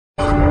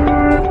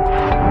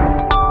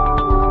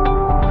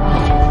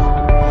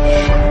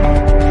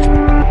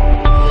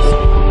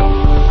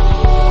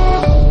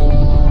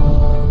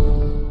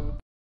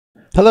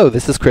Hello,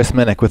 this is Chris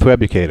Minnick with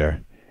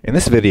Webucator. In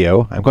this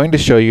video, I'm going to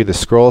show you the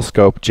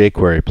scroll-scope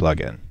jQuery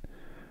plugin.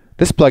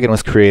 This plugin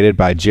was created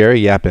by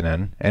Jerry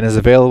Yapinen and is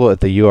available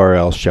at the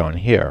URL shown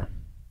here.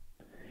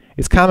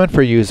 It's common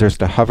for users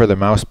to hover the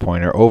mouse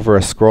pointer over a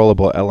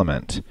scrollable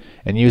element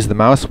and use the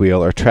mouse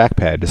wheel or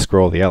trackpad to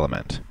scroll the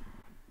element.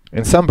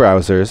 In some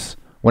browsers,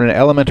 when an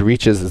element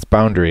reaches its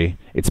boundary,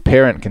 its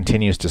parent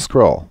continues to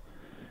scroll.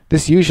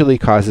 This usually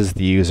causes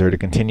the user to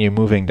continue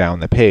moving down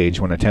the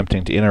page when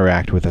attempting to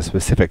interact with a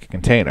specific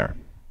container.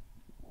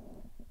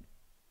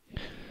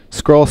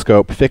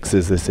 scroll-scope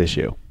fixes this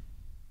issue.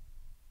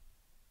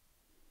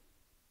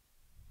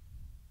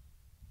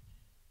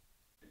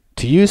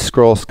 To use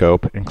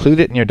scroll-scope, include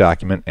it in your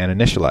document and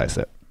initialize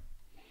it.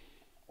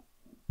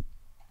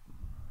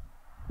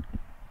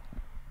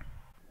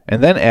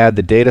 And then add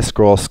the data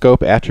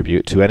scroll-scope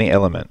attribute to any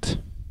element.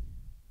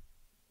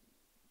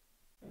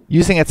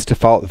 Using its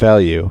default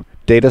value,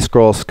 data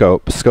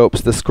scroll-scope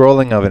scopes the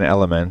scrolling of an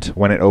element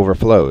when it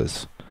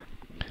overflows.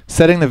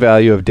 Setting the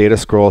value of data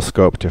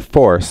scroll-scope to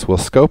force will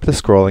scope the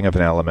scrolling of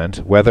an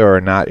element whether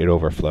or not it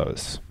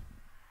overflows.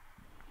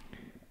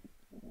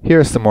 Here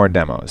are some more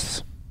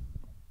demos.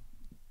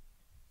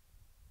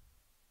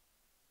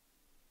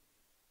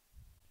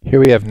 Here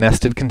we have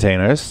nested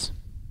containers.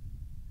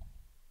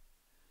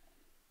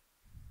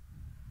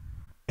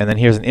 And then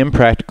here's an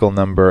impractical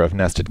number of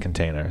nested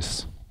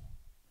containers.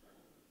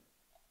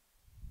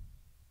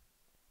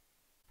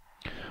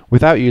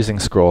 Without using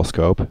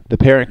scroll-scope, the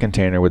parent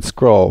container would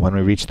scroll when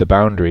we reach the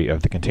boundary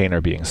of the container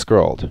being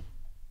scrolled.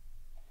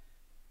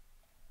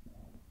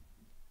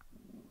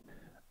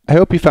 I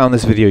hope you found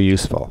this video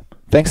useful.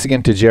 Thanks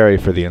again to Jerry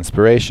for the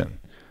inspiration.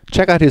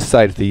 Check out his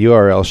site at the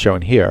URL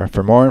shown here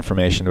for more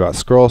information about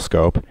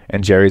scroll-scope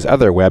and Jerry's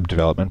other web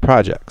development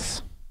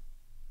projects.